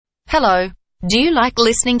Hello. Do you like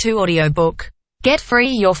listening to audiobook? Get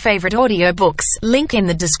free your favorite audiobooks, link in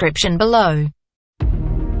the description below.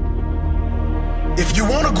 If you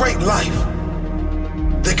want a great life,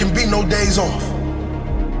 there can be no days off.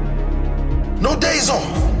 No days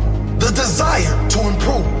off. The desire to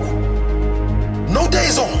improve. No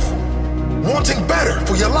days off. Wanting better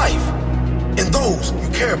for your life and those you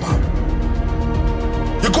care about.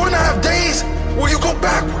 You're going to have days where you go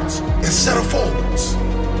backwards instead of forwards.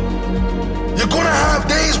 You're going to have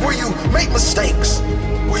days where you make mistakes,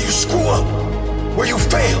 where you screw up, where you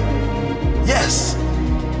fail. Yes,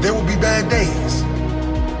 there will be bad days.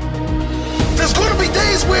 There's going to be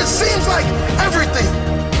days where it seems like everything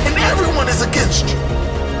and everyone is against you.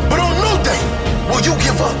 But on no day will you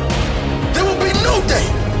give up. There will be no day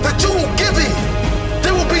that you will give in.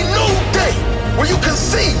 There will be no day where you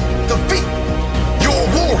concede defeat. You're a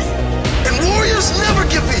warrior, and warriors never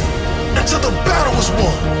give in until the battle is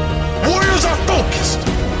won. Warriors are focused.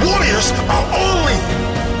 Warriors are all in.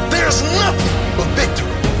 There's nothing but victory.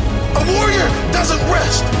 A warrior doesn't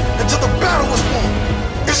rest until the battle is won.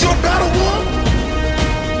 Is your battle won?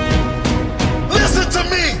 Listen to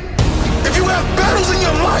me. If you have battles in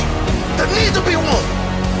your life that need to be won,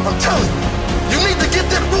 I'm telling you, you need to get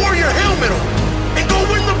that warrior helmet on and go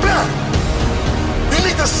win the battle. You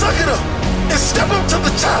need to suck it up and step up to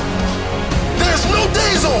the challenge. There's no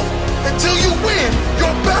days off until you win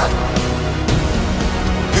your battle.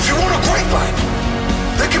 If you want a great life,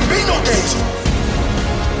 there can be no days off.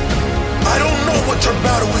 I don't know what your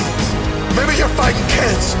battle is. Maybe you're fighting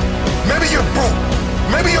cancer. Maybe you're broke.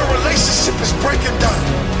 Maybe your relationship is breaking down.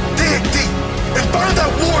 Dig deep and find that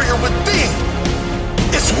warrior within.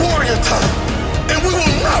 It's warrior time, and we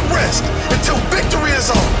will not rest until victory is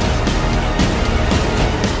on.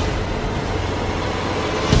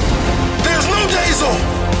 There's no days off.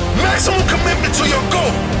 Maximum commitment to your goal.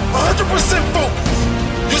 100% focus.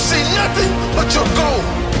 You see nothing but your goal.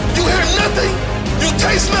 You hear nothing. You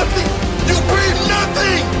taste nothing. You breathe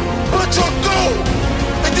nothing but your goal.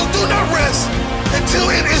 And you do not rest until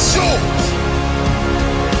it is yours.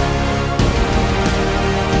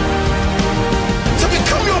 To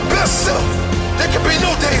become your best self, there can be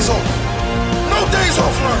no days off. No days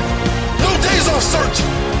off learning. No days off searching.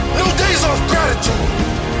 No days off gratitude.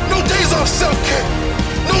 No days off self-care.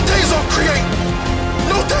 No days off creating.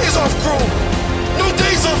 No days off growing. No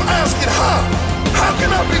days off asking how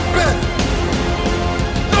can I be better?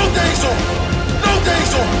 No days off. No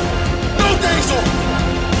days off. No days off.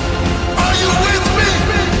 Are you with me?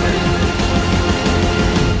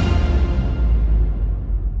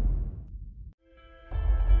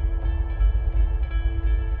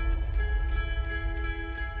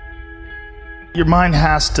 Your mind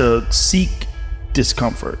has to seek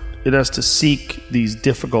discomfort. It has to seek these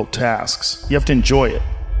difficult tasks. You have to enjoy it.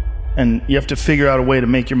 And you have to figure out a way to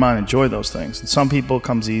make your mind enjoy those things. And some people it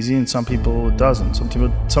comes easy and some people it doesn't. Some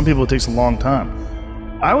people it takes a long time.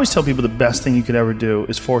 I always tell people the best thing you could ever do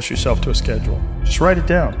is force yourself to a schedule. Just write it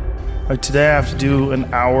down. Like today I have to do an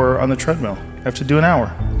hour on the treadmill. I have to do an hour,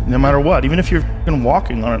 no matter what. Even if you're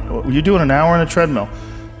walking on it, you're doing an hour on a treadmill.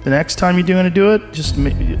 The next time you're going to do it, just,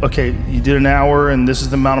 okay, you did an hour and this is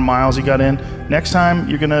the amount of miles you got in. Next time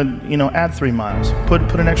you're going to, add 3 miles. Put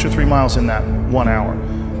an extra 3 miles in that 1 hour.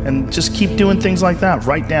 And just keep doing things like that.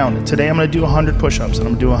 Write down, today I'm going to do 100 push-ups, and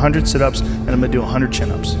I'm going to do 100 sit-ups, and I'm going to do 100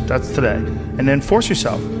 chin-ups. That's today. And then force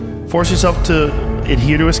yourself. Force yourself to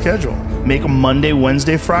adhere to a schedule. Make a Monday,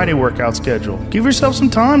 Wednesday, Friday workout schedule. Give yourself some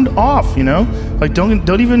time off, Like don't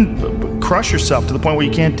even crush yourself to the point where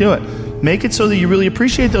you can't do it. Make it so that you really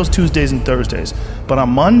appreciate those Tuesdays and Thursdays. But on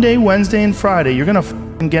Monday, Wednesday, and Friday, you're going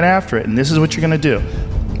to get after it, and this is what you're going to do.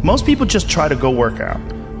 Most people just try to go work out,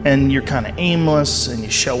 and you're kind of aimless, and you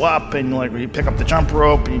show up, and you pick up the jump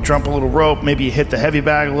rope, and you jump a little rope, maybe you hit the heavy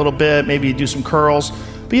bag a little bit, maybe you do some curls,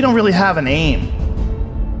 but you don't really have an aim.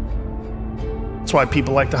 That's why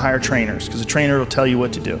people like to hire trainers, because a trainer will tell you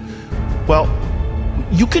what to do. Well,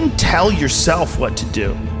 you can tell yourself what to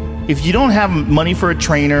do. If you don't have money for a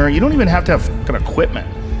trainer, you don't even have to have fucking equipment.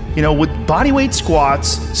 With bodyweight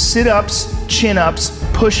squats, sit-ups, chin-ups,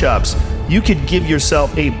 push-ups, you could give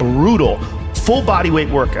yourself a brutal full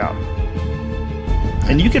bodyweight workout.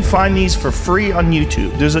 And you can find these for free on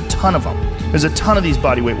YouTube. There's a ton of them. There's a ton of these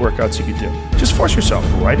bodyweight workouts you can do. Just force yourself.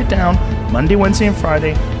 Write it down. Monday, Wednesday, and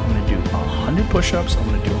Friday, I'm going to do 100 push-ups. I'm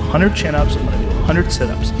going to do 100 chin-ups. I'm going to do 100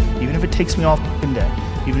 sit-ups. Even if it takes me all fucking day.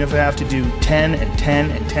 Even if I have to do 10 and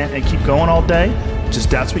 10 and 10 and keep going all day,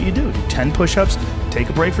 that's what you do. Do 10 push-ups, take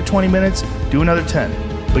a break for 20 minutes, do another 10.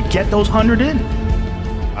 But get those 100 in.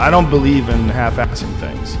 I don't believe in half-assing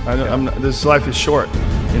things. This life is short.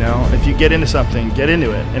 You know, if you get into something, get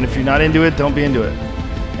into it. And if you're not into it, don't be into it.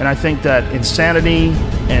 And I think that insanity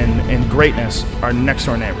and greatness are next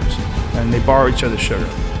door neighbors, and they borrow each other's sugar.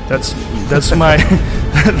 That's my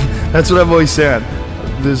that's what I've always said.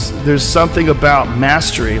 There's something about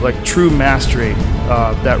mastery, like true mastery,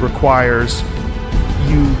 that requires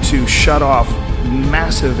you to shut off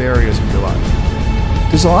massive areas of your life.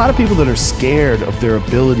 There's a lot of people that are scared of their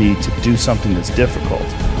ability to do something that's difficult.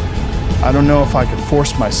 I don't know if I could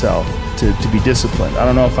force myself to be disciplined. I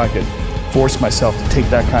don't know if I could force myself to take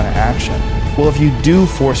that kind of action. Well, if you do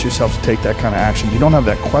force yourself to take that kind of action, you don't have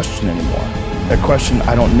that question anymore. That question,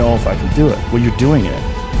 I don't know if I can do it. Well, you're doing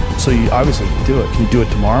it. So you obviously can do it. Can you do it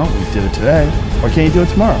tomorrow? You did it today. Or can you do it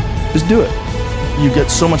tomorrow? Just do it. You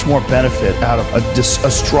get so much more benefit out of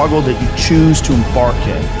a struggle that you choose to embark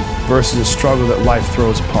in versus a struggle that life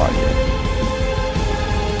throws upon you.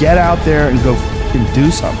 Get out there and go and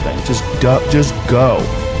do something. Just go.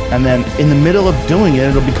 And then in the middle of doing it,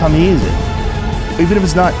 it'll become easy. Even if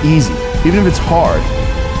it's not easy, even if it's hard,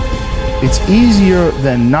 it's easier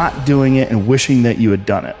than not doing it and wishing that you had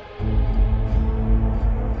done it.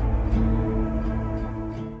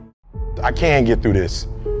 I can get through this.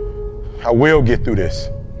 I will get through this.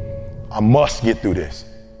 I must get through this.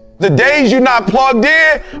 The days you're not plugged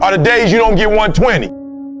in are the days you don't get 120.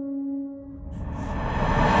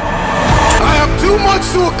 I have too much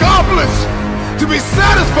to accomplish to be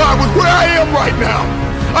satisfied with where I am right now.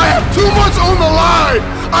 I have too much on the line.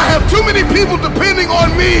 I have too many people depending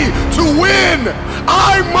on me to win.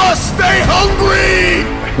 I must stay hungry.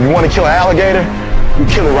 You want to kill an alligator? You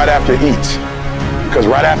kill it right after it eats. Because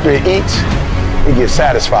right after it eats, it gets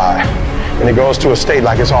satisfied. And it goes to a state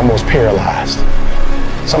like it's almost paralyzed.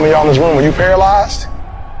 Some of y'all in this room, when you paralyzed,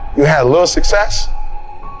 you had a little success.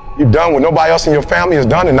 You done what nobody else in your family has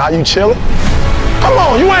done, and now you chilling. Come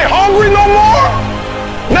on, you ain't hungry no more?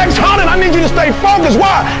 Next 100, I need you to stay focused.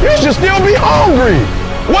 Why? You should still be hungry.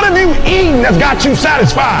 What have you eaten that's got you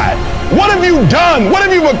satisfied? What have you done? What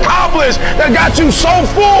have you accomplished that got you so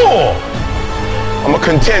full? I'm a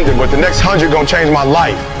contender, but the next 100 gonna change my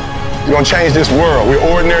life. You're gonna change this world. We're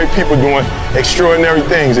ordinary people doing extraordinary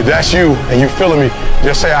things. If that's you and you feeling me,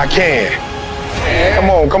 just say I can. Come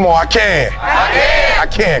on, I can. I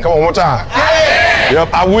can. Come on, one time.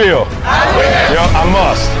 Yep, I will. Yep, I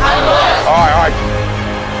must. All right.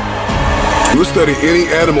 You study any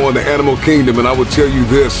animal in the animal kingdom, and I will tell you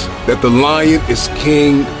this, that the lion is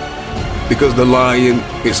king because the lion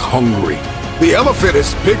is hungry. The elephant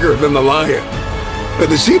is bigger than the lion.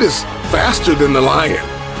 The sheep is faster than the lion.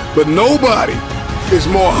 But nobody is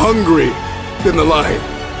more hungry than the lion.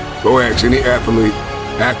 Go ask any athlete,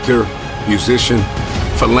 actor, musician,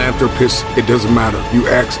 philanthropist, it doesn't matter. You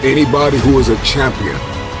ask anybody who is a champion,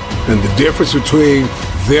 and the difference between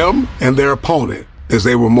them and their opponent is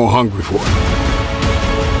they were more hungry for it.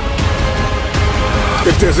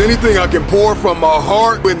 If there's anything I can pour from my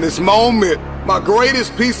heart in this moment, my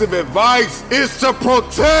greatest piece of advice is to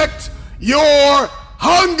protect your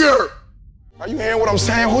hunger. Are you hearing what I'm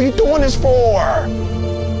saying? Who you doing this for?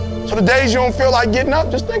 So the days you don't feel like getting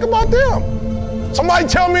up, just think about them. Somebody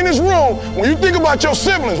tell me in this room, when you think about your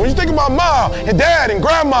siblings, when you think about mom and dad and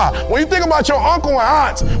grandma, when you think about your uncle and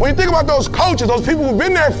aunts, when you think about those coaches, those people who've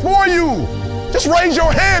been there for you, just raise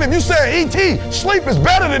your hand if you say, E.T., sleep is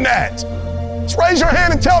better than that. Just raise your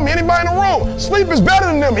hand and tell me, anybody in the room, sleep is better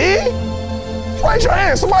than them, E? Just raise your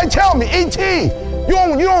hand. Somebody tell me, E.T., you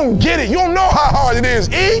don't get it. You don't know how hard it is,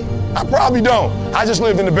 E? I probably don't. I just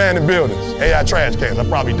lived in abandoned buildings, AI trash cans. I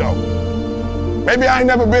probably don't. Maybe I ain't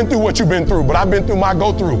never been through what you've been through, but I've been through my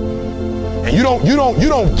go-through. And you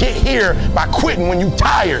don't get here by quitting when you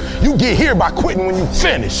tired. You get here by quitting when you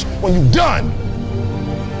finish, when you done.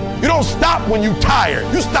 You don't stop when you tired.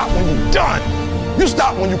 You stop when you done. You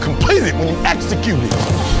stop when you complete it, when you execute it.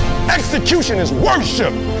 Execution is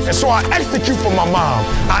worship. And so I execute for my mom.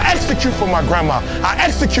 I execute for my grandma. I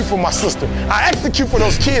execute for my sister. I execute for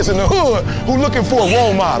those kids in the hood who looking for a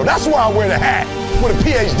role model. That's why I wear the hat with a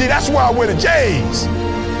PhD. That's why I wear the J's.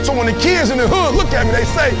 So when the kids in the hood look at me, they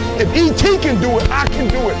say, if E.T. can do it, I can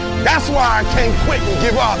do it. That's why I can't quit and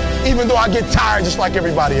give up, even though I get tired just like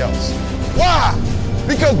everybody else. Why?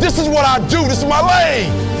 Because this is what I do. This is my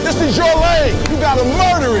lane. This is your lane. You gotta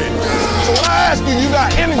murder it. So when I ask you, you got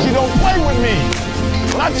energy, don't play with me.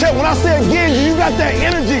 When I say again, you got that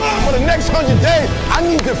energy for the next 100 days, I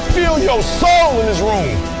need to feel your soul in this room.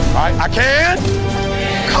 All right, I can?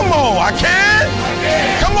 Come on, I can?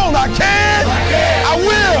 Come on, I can? I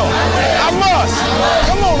will. I must.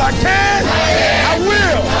 Come on, I can? I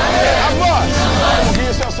will. I must. Come on, give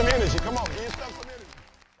yourself some energy. Come on, give yourself some energy.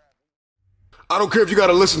 I don't care if you got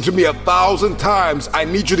to listen to me 1,000 times. I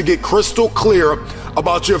need you to get crystal clear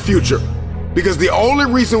about your future. Because the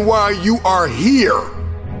only reason why you are here,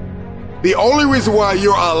 the only reason why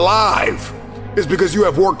you're alive is because you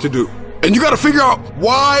have work to do. And you got to figure out,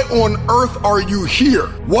 why on earth are you here?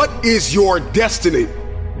 What is your destiny?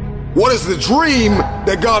 What is the dream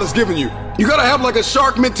that God has given you? You got to have like a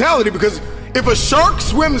shark mentality, because if a shark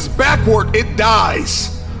swims backward, it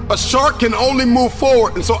dies. A shark can only move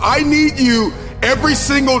forward. And so I need you every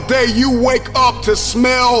single day you wake up to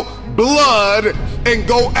smell blood and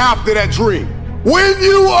go after that dream. When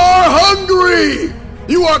you are hungry,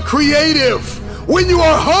 you are creative. When you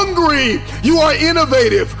are hungry, you are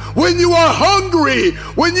innovative. When you are hungry,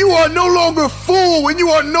 when you are no longer full, when you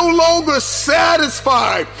are no longer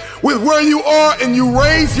satisfied with where you are and you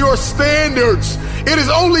raise your standards, it is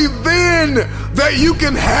only then that you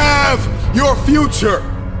can have your future.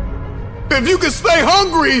 If you can stay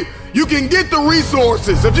hungry, you can get the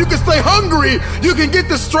resources. If you can stay hungry, you can get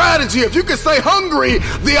the strategy. If you can stay hungry,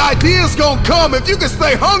 the ideas gonna come. If you can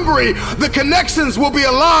stay hungry, the connections will be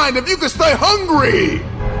aligned. If you can stay hungry.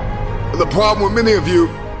 The problem with many of you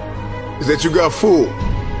is that you got full,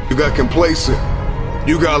 you got complacent,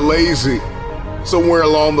 you got lazy. Somewhere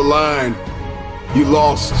along the line, you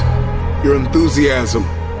lost your enthusiasm,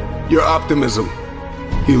 your optimism.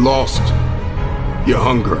 You lost your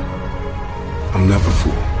hunger. I'm never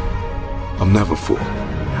full. I'm never full.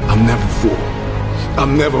 I'm never full.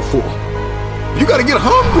 I'm never full. You gotta get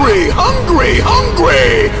hungry, hungry,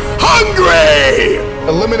 hungry, hungry!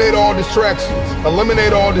 Eliminate all distractions.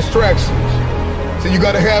 Eliminate all distractions. So you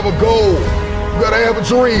gotta have a goal. You gotta have a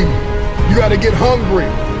dream. You gotta get hungry.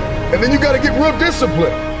 And then you gotta get real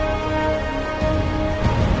disciplined.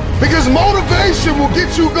 Because motivation will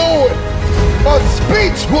get you going. A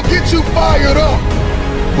speech will get you fired up.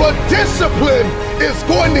 But discipline is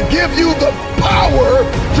going to give you the power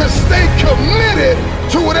to stay committed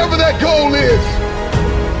to whatever that goal is.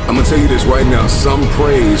 I'm gonna tell you this right now, some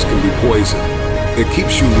praise can be poison. It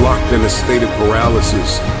keeps you locked in a state of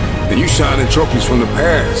paralysis, and you shining trophies from the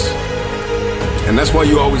past. And that's why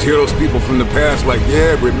you always hear those people from the past like,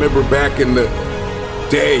 yeah, remember back in the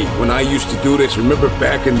day when I used to do this, remember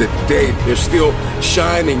back in the day. They're still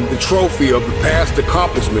shining the trophy of the past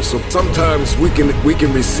accomplishments. So sometimes we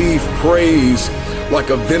can receive praise like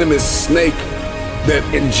a venomous snake that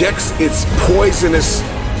injects its poisonous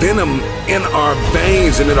venom in our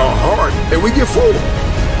veins and in our heart, and we get full.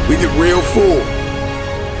 We get real full.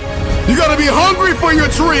 You gotta be hungry for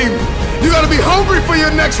your dream. You gotta be hungry for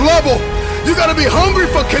your next level. You gotta be hungry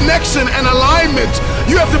for connection and alignment.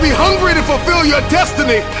 You have to be hungry to fulfill your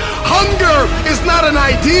destiny. Hunger is not an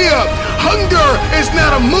idea. Hunger is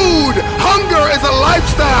not a mood. Hunger is a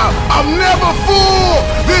lifestyle. I'm never full.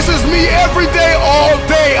 This is me every day, all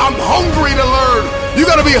day. I'm hungry to learn. You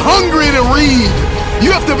gotta be hungry to read. You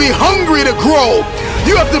have to be hungry to grow.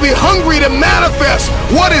 You have to be hungry to manifest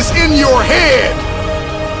what is in your head.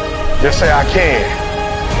 Just say, I can.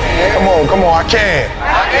 Come on, I can.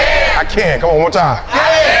 I can. Come on, one more time.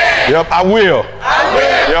 Yep, I will.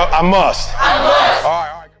 Yep, I must. All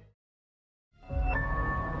right.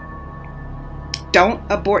 Don't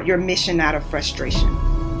abort your mission out of frustration.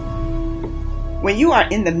 When you are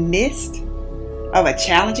in the midst of a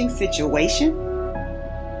challenging situation,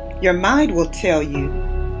 your mind will tell you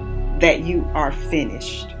that you are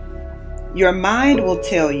finished. Your mind will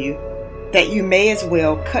tell you that you may as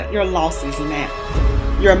well cut your losses now.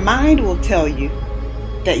 Your mind will tell you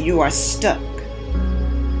that you are stuck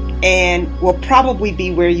and will probably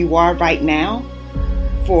be where you are right now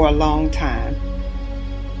for a long time.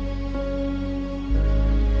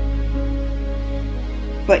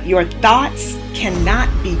 But your thoughts cannot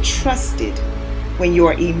be trusted when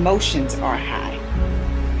your emotions are high.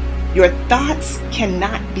 Your thoughts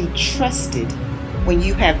cannot be trusted when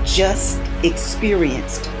you have just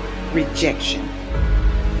experienced rejection.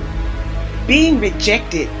 Being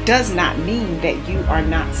rejected does not mean that you are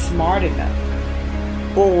not smart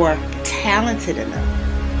enough or talented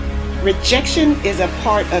enough. Rejection is a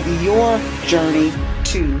part of your journey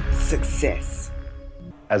to success.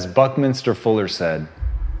 As Buckminster Fuller said,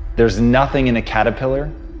 there's nothing in a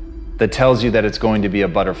caterpillar that tells you that it's going to be a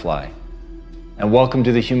butterfly. And welcome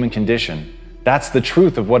to the human condition. That's the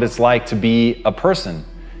truth of what it's like to be a person.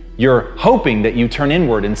 You're hoping that you turn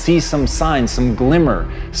inward and see some sign, some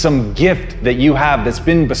glimmer, some gift that you have that's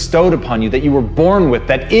been bestowed upon you, that you were born with,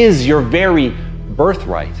 that is your very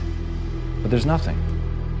birthright. But there's nothing.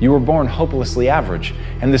 You were born hopelessly average.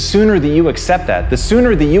 And the sooner that you accept that, the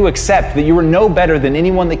sooner that you accept that you are no better than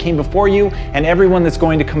anyone that came before you and everyone that's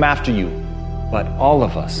going to come after you. But all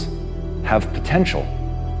of us have potential.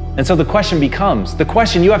 And so the question becomes, the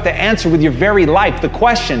question you have to answer with your very life, the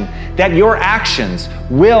question that your actions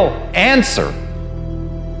will answer.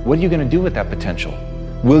 What are you going to do with that potential?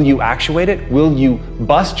 Will you actuate it? Will you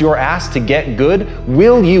bust your ass to get good?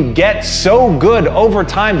 Will you get so good over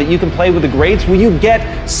time that you can play with the greats? Will you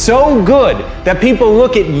get so good that people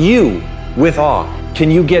look at you with awe?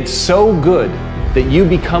 Can you get so good that you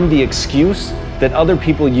become the excuse that other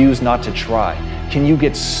people use not to try? Can you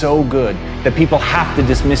get so good that people have to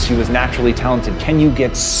dismiss you as naturally talented? Can you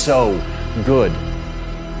get so good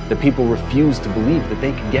that people refuse to believe that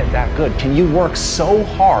they can get that good? Can you work so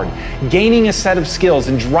hard, gaining a set of skills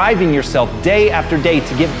and driving yourself day after day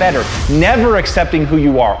to get better, never accepting who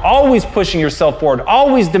you are, always pushing yourself forward,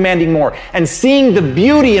 always demanding more, and seeing the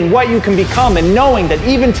beauty in what you can become, and knowing that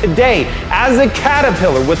even today, as a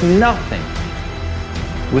caterpillar with nothing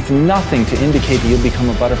to indicate that you'll become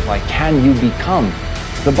a butterfly, can you become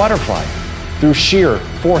the butterfly through sheer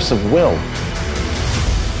force of will?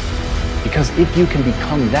 Because if you can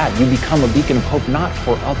become that, you become a beacon of hope not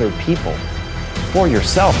for other people, for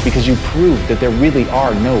yourself, because you prove that there really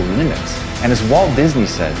are no limits. And as Walt Disney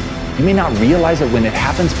said, you may not realize it when it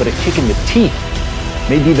happens, but a kick in the teeth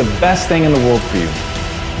may be the best thing in the world for you.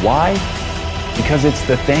 Why? Because it's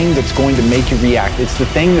the thing that's going to make you react. It's the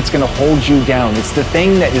thing that's going to hold you down. It's the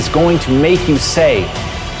thing that is going to make you say,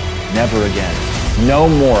 never again. No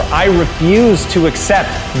more. I refuse to accept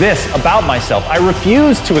this about myself. I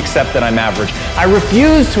refuse to accept that I'm average. I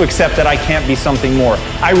refuse to accept that I can't be something more.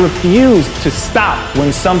 I refuse to stop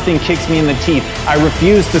when something kicks me in the teeth. I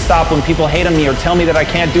refuse to stop when people hate on me or tell me that I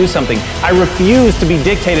can't do something. I refuse to be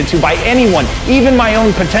dictated to by anyone, even my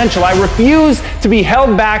own potential. I refuse to be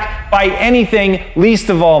held back by anything, least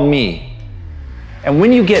of all me. And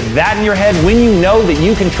when you get that in your head, when you know that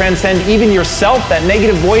you can transcend even yourself, that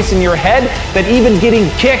negative voice in your head, that even getting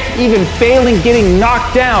kicked, even failing, getting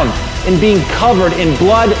knocked down, and being covered in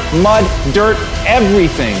blood, mud, dirt,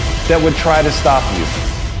 everything that would try to stop you,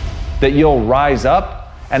 that you'll rise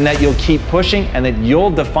up and that you'll keep pushing and that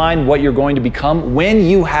you'll define what you're going to become, when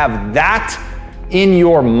you have that in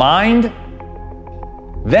your mind,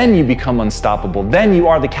 then you become unstoppable. Then you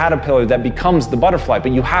are the caterpillar that becomes the butterfly.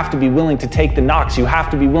 But you have to be willing to take the knocks. You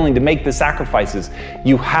have to be willing to make the sacrifices.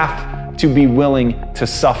 You have to be willing to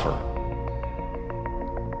suffer.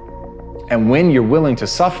 And when you're willing to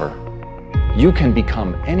suffer, you can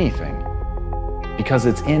become anything, because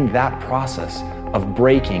it's in that process of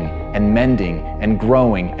breaking and mending and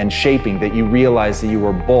growing and shaping that you realize that you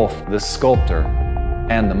are both the sculptor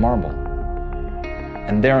and the marble.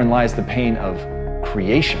 And therein lies the pain of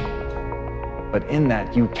creation. But in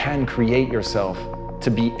that, you can create yourself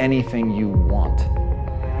to be anything you want.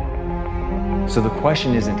 So the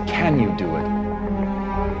question isn't, can you do it?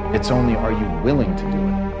 It's only, are you willing to do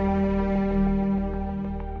it?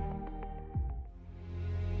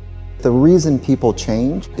 The reason people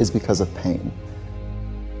change is because of pain.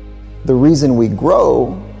 The reason we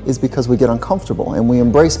grow is because we get uncomfortable and we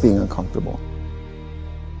embrace being uncomfortable.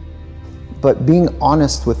 But being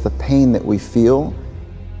honest with the pain that we feel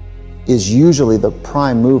is usually the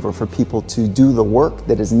prime mover for people to do the work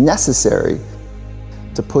that is necessary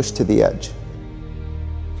to push to the edge.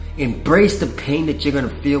 Embrace the pain that you're going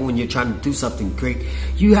to feel when you're trying to do something great.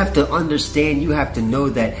 You have to understand, you have to know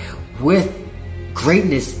that with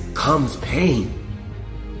greatness comes pain.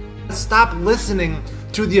 Stop listening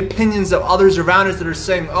to the opinions of others around us that are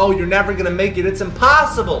saying, oh, you're never going to make it. It's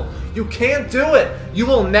impossible. You can't do it. You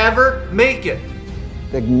will never make it.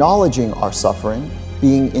 Acknowledging our suffering,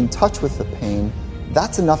 being in touch with the pain,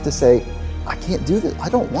 that's enough to say, I can't do this. I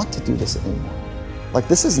don't want to do this anymore. Like,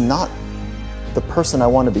 this is not the person I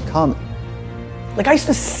want to become. Like, I used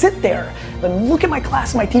to sit there and look at my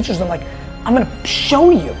class and my teachers and I'm like, I'm going to show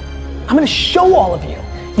you. I'm going to show all of you.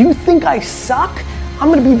 You think I suck? I'm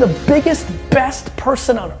going to be the biggest, best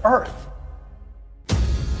person on earth.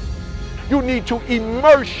 You need to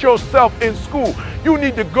immerse yourself in school. You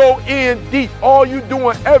need to go in deep. All you're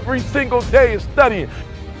doing every single day is studying.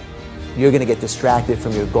 You're going to get distracted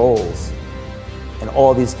from your goals. And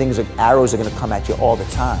all these things, arrows are going to come at you all the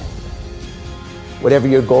time. Whatever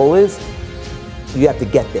your goal is, you have to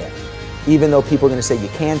get there. Even though people are going to say you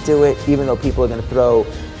can't do it, even though people are going to throw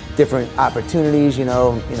different opportunities, you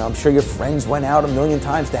know, I'm sure your friends went out 1,000,000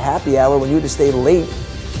 times to happy hour when you had to stay late.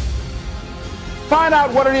 Find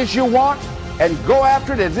out what it is you want and go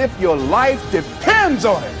after it as if your life depends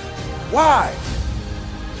on it. Why?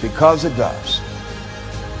 Because it does.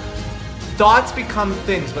 Thoughts become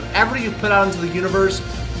things. Whatever you put out into the universe,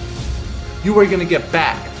 you are going to get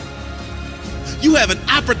back. You have an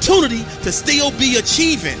opportunity to still be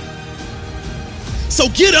achieving. So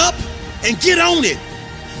get up and get on it.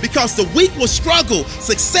 because the weak will struggle.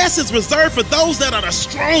 Success is reserved for those that are the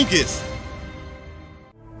strongest.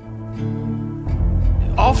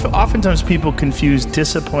 Oftentimes people confuse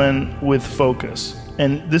discipline with focus,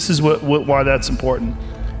 and this is why that's important.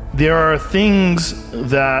 There are things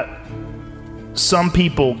that some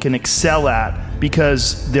people can excel at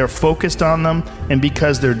because they're focused on them and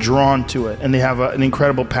because they're drawn to it and they have an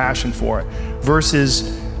incredible passion for it,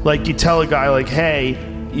 versus like you tell a guy like, hey,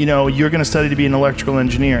 you know, you're going to study to be an electrical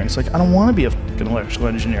engineer. And it's like, I don't want to be a fucking electrical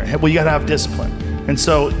engineer. Well, you got to have discipline. And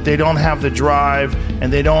so they don't have the drive,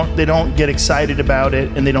 and they don't get excited about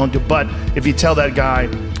it, and they don't do. But if you tell that guy,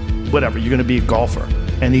 whatever, you're going to be a golfer,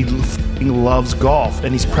 and he fucking loves golf,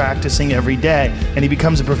 and he's practicing every day, and he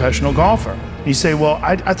becomes a professional golfer. And you say, well,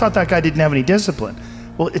 I thought that guy didn't have any discipline.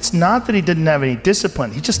 Well, it's not that he didn't have any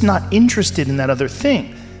discipline. He's just not interested in that other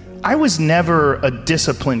thing. I was never a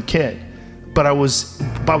disciplined kid, but I would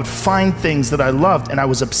find things that I loved, and I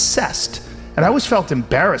was obsessed. And I always felt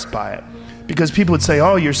embarrassed by it, because people would say,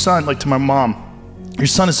 oh, your son, like to my mom, your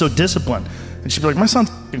son is so disciplined. And she'd be like, my son's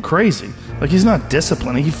fucking crazy. Like, he's not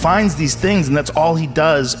disciplined. He finds these things, and that's all he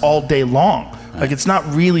does all day long. Like, it's not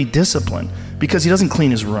really discipline, because he doesn't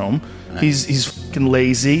clean his room. He's fucking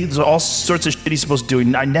lazy. There's all sorts of shit he's supposed to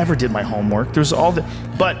do. I never did my homework. There's all the,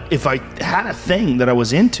 but if I had a thing that I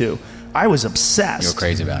was into, I was obsessed. You were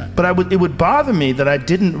crazy about it. But it would bother me that I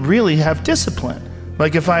didn't really have discipline.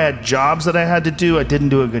 Like, if I had jobs that I had to do, I didn't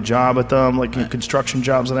do a good job at them, like construction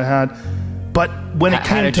jobs that I had. But when it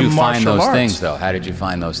came to martial arts... How did you find those things, though? How did you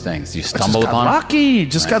find those things? You stumbled upon them? Lucky.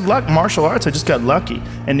 Just got lucky. Martial arts, I just got lucky.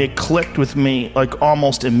 And it clicked with me, like,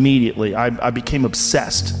 almost immediately. I became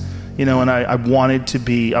obsessed, you know, and I wanted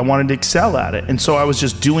to excel at it. And so I was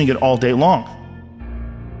just doing it all day long.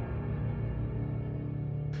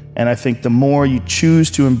 And I think the more you choose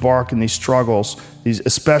to embark in these struggles, these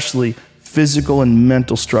especially physical and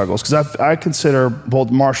mental struggles, because I consider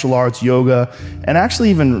both martial arts, yoga, and actually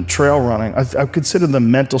even trail running, I consider the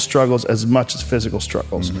mental struggles as much as physical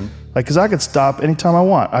struggles. Mm-hmm. Like, because I could stop anytime I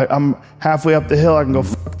want. I'm halfway up the hill, I can go,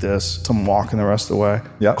 fuck this. So I'm walking the rest of the way.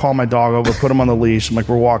 Yep. Call my dog over, put him on the leash. I'm like,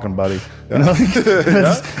 we're walking, buddy. You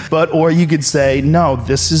know? But, or you could say, no,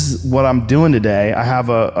 this is what I'm doing today. I have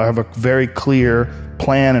a very clear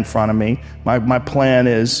plan in front of me. My plan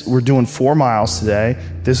is, we're doing 4 miles today.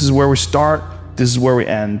 This is where we start. This is where we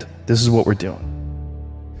end. This is what we're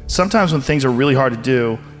doing. Sometimes when things are really hard to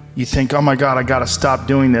do, you think, oh my God, I got to stop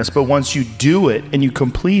doing this. But once you do it and you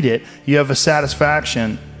complete it, you have a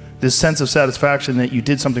satisfaction, this sense of satisfaction that you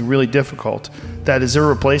did something really difficult that is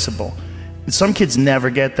irreplaceable. And some kids never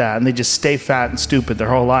get that, and they just stay fat and stupid their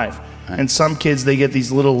whole life. Right. And some kids, they get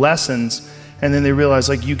these little lessons, and then they realize,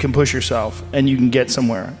 like, you can push yourself and you can get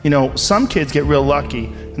somewhere. You know, some kids get real lucky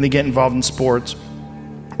and they get involved in sports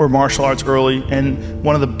or martial arts early, and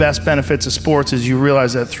one of the best benefits of sports is you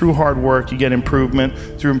realize that through hard work you get improvement,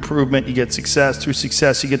 through improvement you get success, through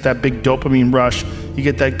success you get that big dopamine rush, you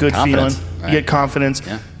get that good feeling, right. You get confidence,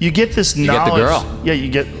 you get this knowledge. You get the girl. Yeah, you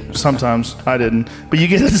get, sometimes, I didn't, but you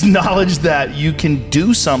get this knowledge that you can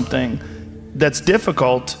do something that's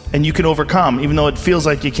difficult and you can overcome, even though it feels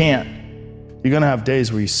like you can't. You're gonna have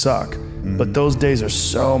days where you suck, but those days are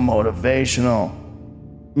so motivational.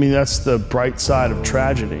 I mean, that's the bright side of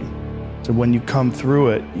tragedy. So when you come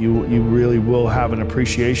through it, you really will have an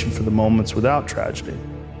appreciation for the moments without tragedy.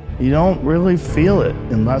 You don't really feel it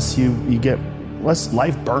unless unless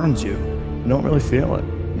life burns you. You don't really feel it.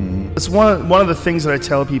 It's one of the things that I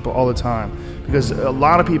tell people all the time, because a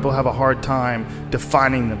lot of people have a hard time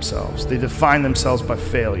defining themselves. They define themselves by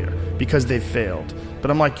failure because they failed. But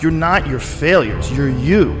I'm like, you're not your failures, you're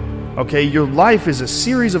you, okay? Your life is a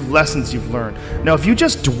series of lessons you've learned. Now, if you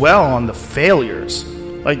just dwell on the failures,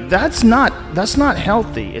 like that's not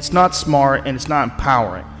healthy, it's not smart, and it's not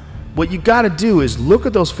empowering. What you gotta do is look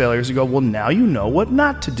at those failures and go, well, now you know what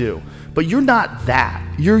not to do. But you're not that,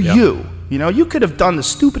 you're you. You know, you could have done the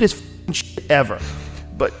stupidest shit ever,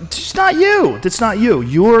 but it's not you, that's not you.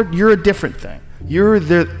 You're a different thing. You're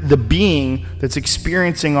the being that's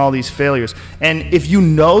experiencing all these failures. And if you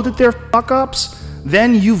know that they're fuck-ups,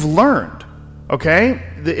 then you've learned, okay?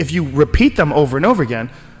 If you repeat them over and over again,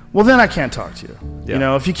 well, then I can't talk to you. You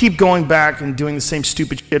know, if you keep going back and doing the same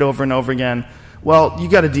stupid shit over and over again, well, you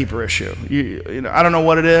got a deeper issue. You know, I don't know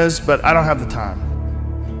what it is, but I don't have the time.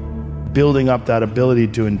 Building up that ability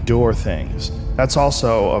to endure things, that's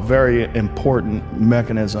also a very important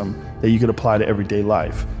mechanism that you could apply to everyday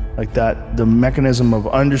life. Like that, the mechanism of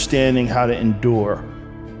understanding how to endure.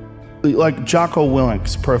 Like Jocko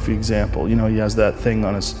Willink's perfect example. You know, he has that thing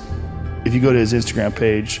on his, if you go to his Instagram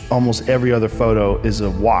page, almost every other photo is a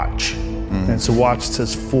watch. And so watch, it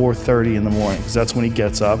says 4:30 in the morning, because that's when he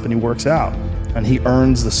gets up and he works out. And he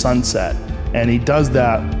earns the sunset. And he does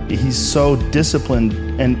that, he's so disciplined,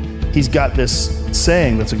 and he's got this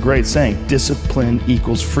saying that's a great saying, discipline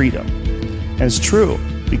equals freedom. And it's true,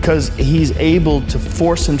 because he's able to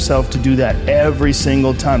force himself to do that every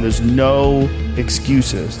single time. There's no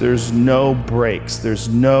excuses, there's no breaks, there's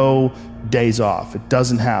no days off. It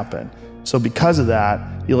doesn't happen. So because of that,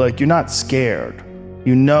 you're not scared.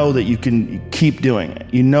 You know that you can keep doing it.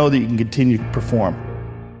 You know that you can continue to perform.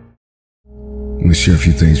 Let me share a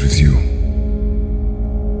few things with you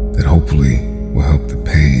that hopefully will help the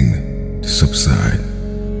pain to subside.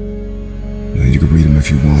 You can read them if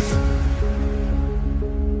you want.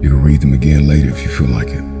 You can read them again later if you feel like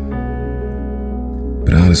it.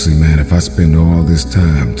 But honestly, man, if I spend all this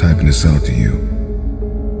time typing this out to you,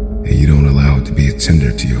 and you don't allow it to be a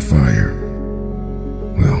tinder to your fire,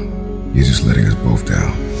 well, you're just letting us both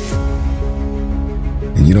down.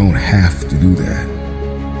 And you don't have to do that.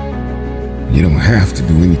 You don't have to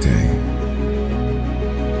do anything.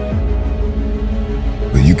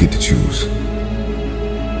 But you get to choose.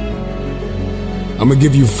 I'm gonna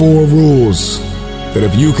give you 4 rules that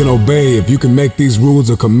if you can obey, if you can make these rules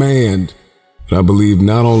a command, I believe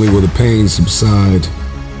not only will the pain subside,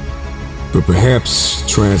 but perhaps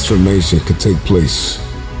transformation could take place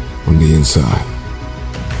on the inside.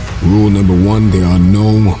 Rule number 1, there are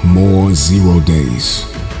no more 0 days.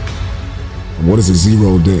 What is a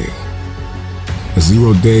 0 day? A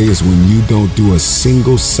 0 day is when you don't do a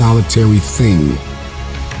single solitary thing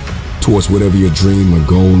towards whatever your dream or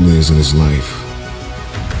goal is in this life.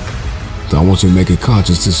 So I want you to make a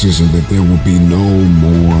conscious decision that there will be no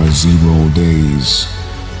more 0 days.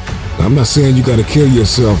 Now, I'm not saying you gotta kill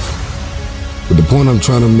yourself, but the point I'm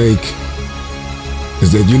trying to make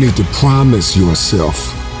is that you need to promise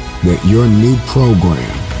yourself that your new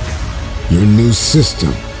program, your new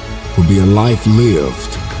system will be a life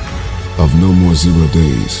lived of no more 0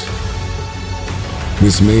 days.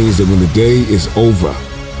 This means that when the day is over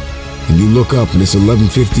and you look up and it's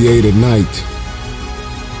 11:58 at night,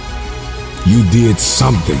 you did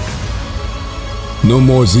something. No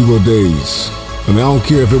more 0 days. I don't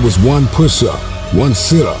care if it was 1 push-up, 1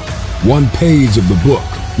 sit-up, 1 page of the book.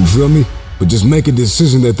 You feel me? But just make a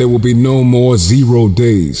decision that there will be no more 0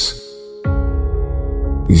 days.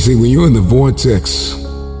 You see, when you're in the vortex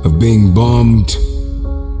of being bummed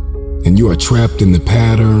and you are trapped in the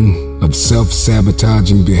pattern of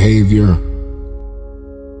self-sabotaging behavior,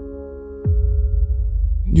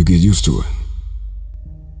 you get used to it.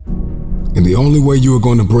 And the only way you are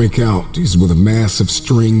going to break out is with a massive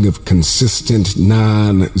string of consistent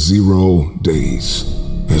non-0 days.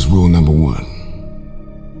 That's rule number 1.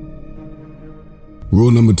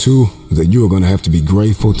 Rule number 2 is that you are going to have to be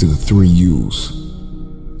grateful to the 3 U's.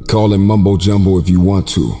 Call it mumbo jumbo if you want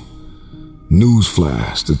to.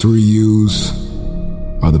 Newsflash, the 3 U's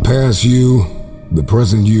are the past you, the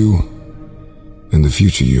present you, and the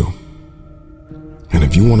future you. And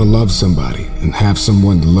if you want to love somebody and have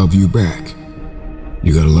someone to love you back,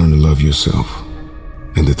 you got to learn to love yourself.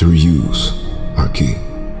 And the 3 U's are key.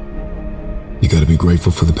 You got to be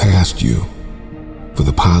grateful for the past you, for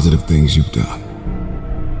the positive things you've done,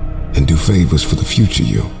 and do favors for the future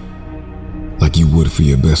you, like you would for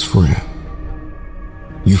your best friend.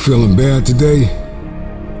 You feeling bad today?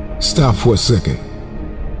 Stop for a second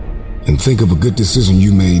and think of a good decision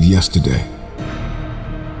you made yesterday.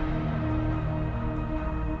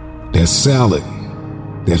 That salad,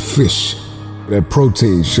 that fish, that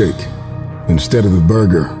protein shake, instead of the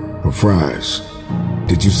burger or fries.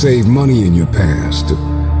 Did you save money in your past to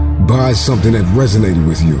buy something that resonated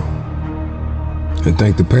with you? And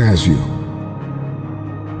thank the past you.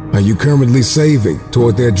 Are you currently saving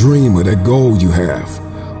toward that dream or that goal you have,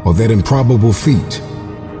 or that improbable feat?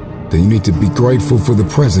 Then you need to be grateful for the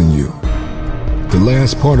present you. The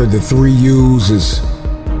last part of the 3 U's is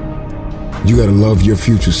you gotta love your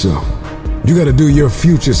future self. You gotta do your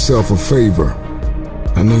future self a favor.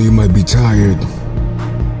 I know you might be tired.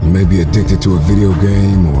 You may be addicted to a video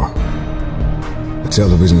game or a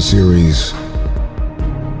television series.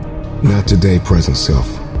 Not today, present self.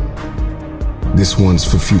 This one's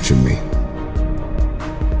for future me.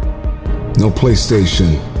 No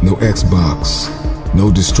PlayStation, no Xbox, no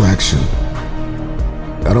distraction.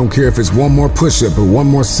 I don't care if it's 1 more push-up or 1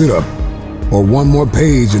 more sit-up or 1 more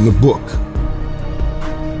page in the book.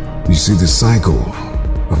 You see the cycle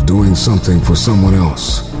of doing something for someone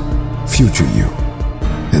else, future you,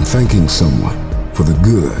 and thanking someone for the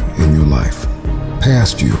good in your life,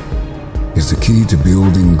 past you, is the key to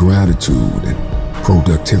building gratitude and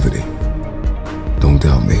productivity. Don't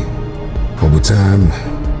doubt me. Over time,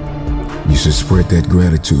 you should spread that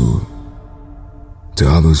gratitude to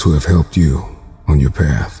others who have helped you on your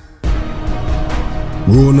path.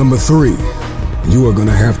 Rule number 3, you are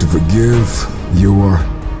gonna have to forgive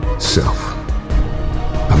yourself.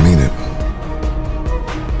 I mean it.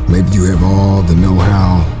 Maybe you have all the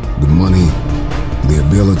know-how, the money, the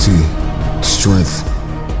ability, strength,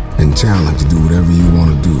 and talent to do whatever you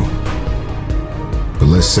want to do. But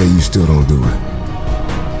let's say you still don't do it.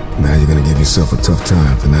 Now you're gonna give yourself a tough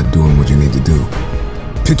time for not doing what you need to do.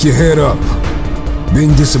 Pick your head up.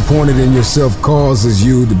 Being disappointed in yourself causes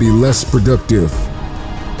you to be less productive.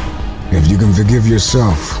 If you can forgive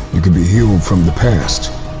yourself, you can be healed from the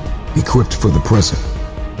past, equipped for the present,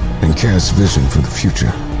 and cast vision for the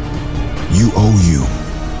future. You owe you.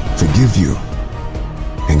 Forgive you,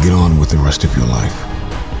 and get on with the rest of your life.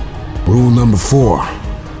 Rule number 4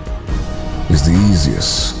 is the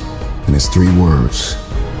easiest, and it's 3 words: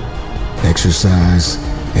 exercise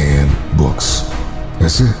and books.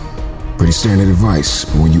 That's it. Pretty standard advice,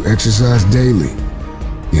 but when you exercise daily,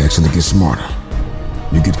 you actually get smarter.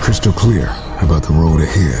 You get crystal clear about the road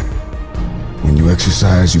ahead. When you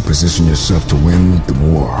exercise, you position yourself to win the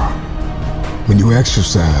war. When you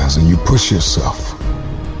exercise and you push yourself,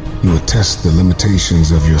 you will test the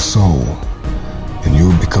limitations of your soul, and you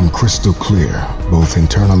will become crystal clear, both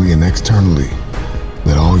internally and externally,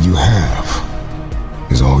 that all you have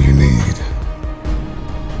is all you need.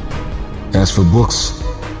 As for books,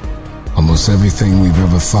 almost everything we've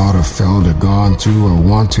ever thought or felt or gone through or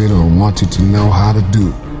wanted to know how to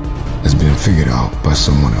do has been figured out by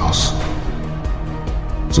someone else.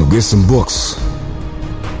 So get some books.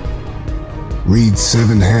 Read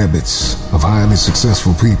 7 Habits of Highly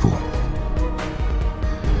Successful People.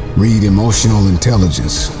 Read Emotional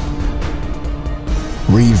Intelligence.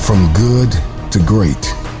 Read From Good to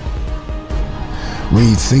Great.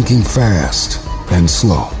 Read Thinking Fast and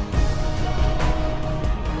Slow.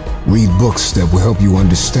 Read books that will help you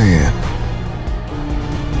understand.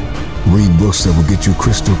 Read books that will get you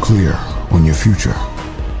crystal clear on your future.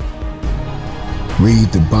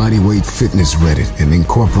 Read the Bodyweight Fitness Reddit and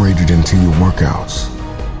incorporate it into your workouts.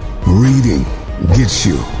 Reading gets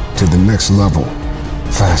you to the next level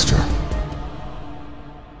faster.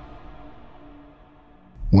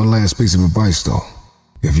 One last piece of advice though.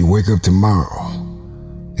 If you wake up tomorrow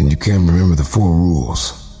and you can't remember the 4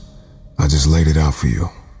 rules, I just laid it out for you.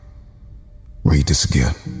 Read this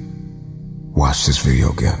again. Watch this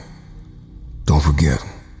video again. Don't forget,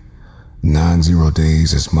 90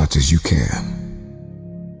 days as much as you can.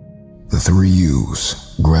 The 3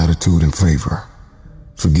 U's: gratitude and favor,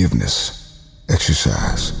 forgiveness,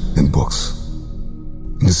 exercise, and books.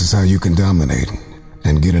 This is how you can dominate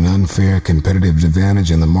and get an unfair competitive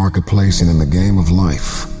advantage in the marketplace and in the game of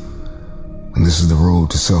life. And this is the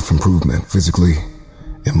road to self-improvement, physically,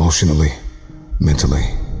 emotionally, mentally.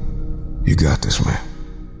 You got this, man.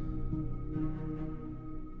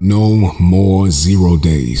 No more 0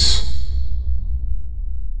 days.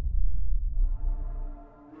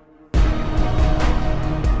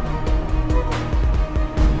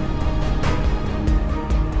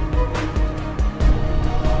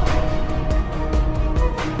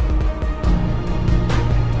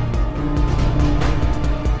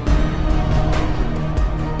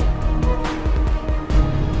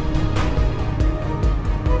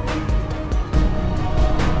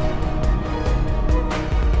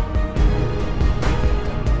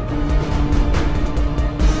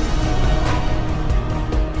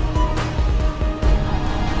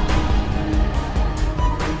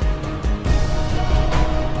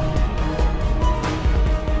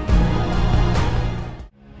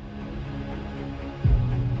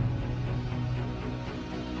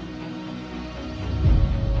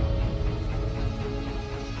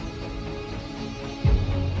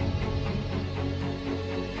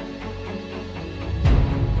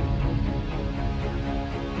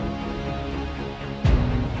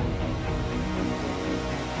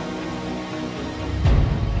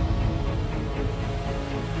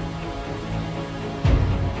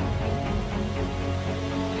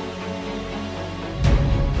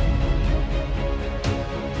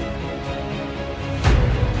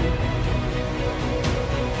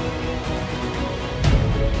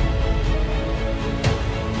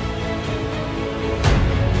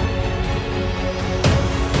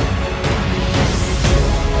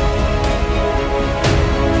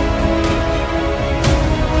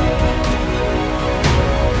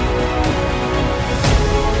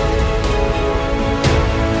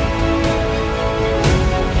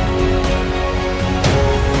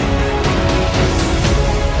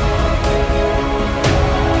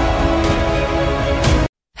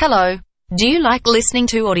 Hello. Do you like listening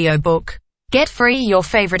to audiobook? Get free your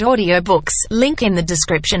favorite audiobooks, link in the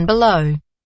description below.